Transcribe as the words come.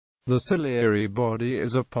The ciliary body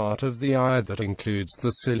is a part of the eye that includes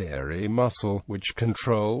the ciliary muscle, which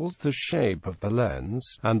controls the shape of the lens,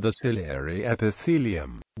 and the ciliary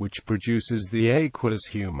epithelium, which produces the aqueous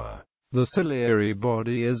humor. The ciliary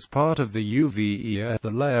body is part of the uvea, the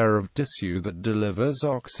layer of tissue that delivers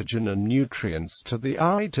oxygen and nutrients to the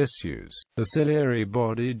eye tissues. The ciliary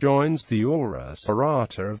body joins the ora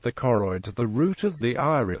serrata of the choroid to the root of the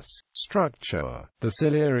iris structure. The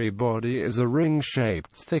ciliary body is a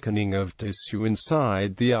ring-shaped thickening of tissue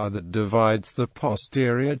inside the eye that divides the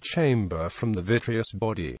posterior chamber from the vitreous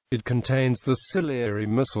body. It contains the ciliary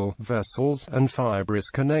muscle, vessels, and fibrous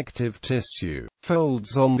connective tissue.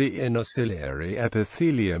 Folds on the inner ciliary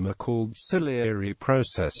epithelium are called ciliary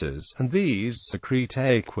processes, and these secrete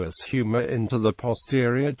aqueous humor into the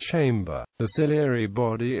posterior chamber. The ciliary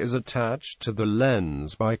body is attached to the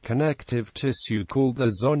lens by connective tissue called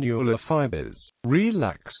the zonular fibers.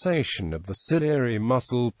 Relaxation of the ciliary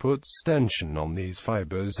muscle puts tension on these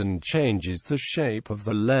fibers and changes the shape of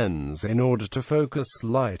the lens in order to focus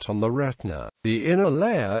light on the retina. The inner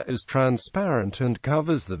layer is transparent and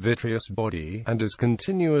covers the vitreous body, and is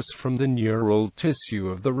continuous from the neural tissue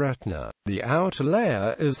of the retina. The outer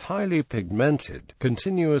layer is highly pigmented,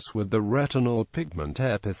 continuous with the retinal pigment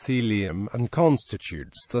epithelium, and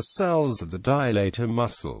constitutes the cells of the dilator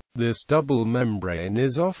muscle. This double membrane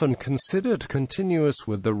is often considered continuous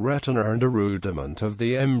with the retina and a rudiment of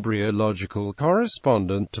the embryological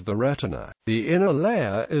correspondent to the retina. The inner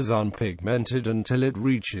layer is unpigmented until it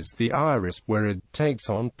reaches the iris, where it takes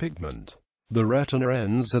on pigment. The retina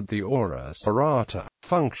ends at the ora serrata.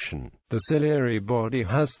 Function. The ciliary body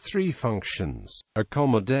has three functions: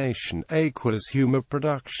 accommodation, aqueous humor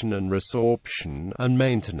production and resorption, and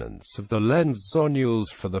maintenance of the lens zonules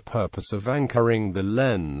for the purpose of anchoring the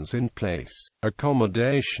lens in place.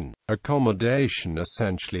 Accommodation. Accommodation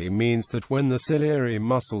essentially means that when the ciliary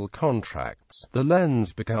muscle contracts, the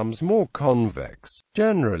lens becomes more convex,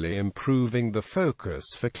 generally improving the focus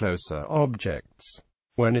for closer objects.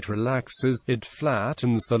 When it relaxes, it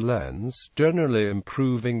flattens the lens, generally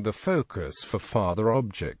improving the focus for farther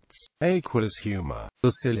objects. Aqueous humor. The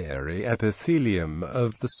ciliary epithelium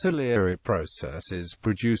of the ciliary processes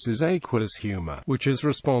produces aqueous humor, which is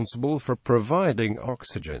responsible for providing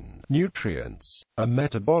oxygen, nutrients, and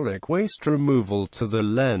metabolic waste removal to the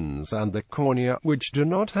lens and the cornea, which do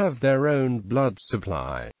not have their own blood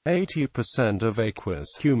supply. 80% of aqueous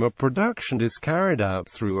humor production is carried out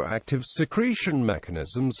through active secretion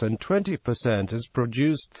mechanisms, and 20% is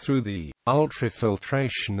produced through the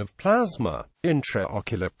ultrafiltration of plasma.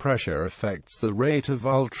 Intraocular pressure affects the rate of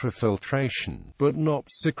ultrafiltration, but not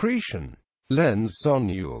secretion. Lens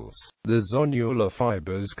zonules. The zonular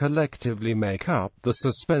fibers collectively make up the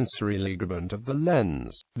suspensory ligament of the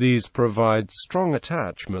lens. These provide strong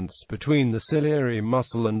attachments between the ciliary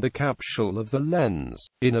muscle and the capsule of the lens.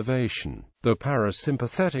 Innervation. The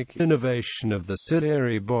parasympathetic innervation of the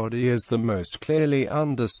ciliary body is the most clearly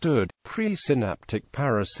understood. Presynaptic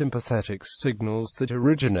parasympathetic signals that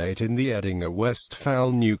originate in the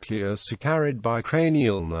Edinger-Westphal nucleus are carried by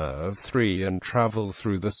cranial nerve 3 and travel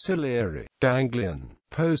through the ciliary ganglion.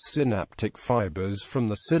 Postsynaptic fibers from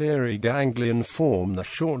the ciliary ganglion form the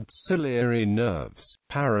short ciliary nerves.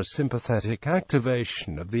 Parasympathetic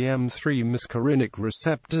activation of the M3 muscarinic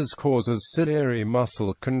receptors causes ciliary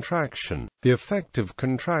muscle contraction. The effect of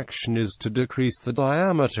contraction is to decrease the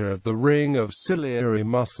diameter of the ring of ciliary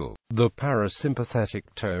muscle. The parasympathetic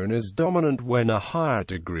tone is dominant when a higher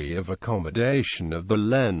degree of accommodation of the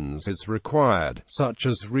lens is required, such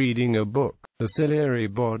as reading a book. The ciliary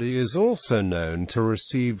body is also known to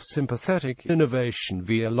receive sympathetic innervation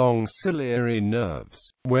via long ciliary nerves.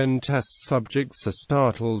 When test subjects are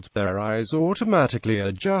startled, their eyes automatically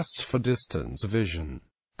adjust for distance vision.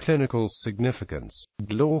 Clinical significance.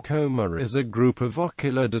 Glaucoma is a group of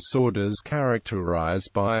ocular disorders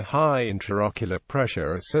characterized by high intraocular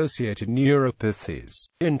pressure-associated neuropathies.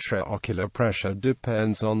 Intraocular pressure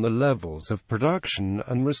depends on the levels of production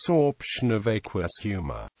and resorption of aqueous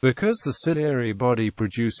humor. Because the ciliary body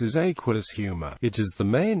produces aqueous humor, it is the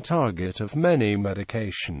main target of many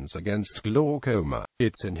medications against glaucoma.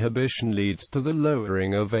 Its inhibition leads to the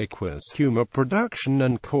lowering of aqueous humor production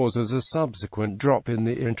and causes a subsequent drop in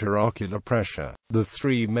the intraocular pressure. The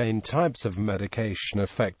three main types of medication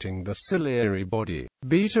affecting the ciliary body.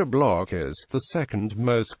 Beta blockers, the second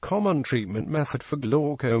most common treatment method for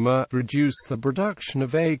glaucoma, reduce the production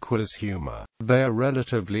of aqueous humor. They are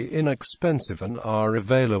relatively inexpensive and are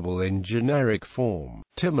available in generic form.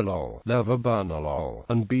 Timolol, levodopa,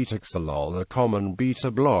 and betaxolol are common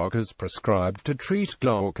beta blockers prescribed to treat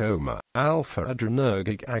glaucoma. Alpha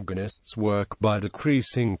adrenergic agonists work by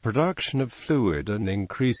decreasing production of fluid and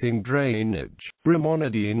increasing decreasing drainage.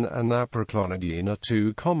 Brimonidine and aproclonidine are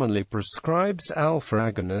two commonly prescribed alpha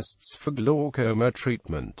agonists for glaucoma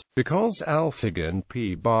treatment. Because alpha-gon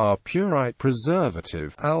P-bar purite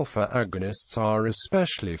preservative, alpha agonists are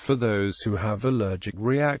especially for those who have allergic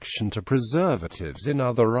reaction to preservatives in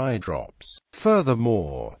other eye drops.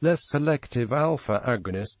 Furthermore, less selective alpha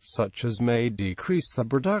agonists such as may decrease the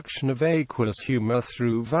production of aqueous humor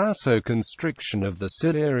through vasoconstriction of the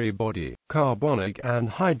ciliary body. Carbonic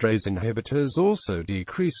anhydrase inhibitors also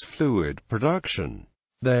decrease fluid production.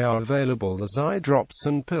 They are available as eye drops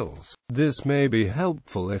and pills. This may be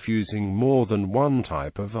helpful if using more than one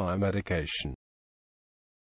type of eye medication.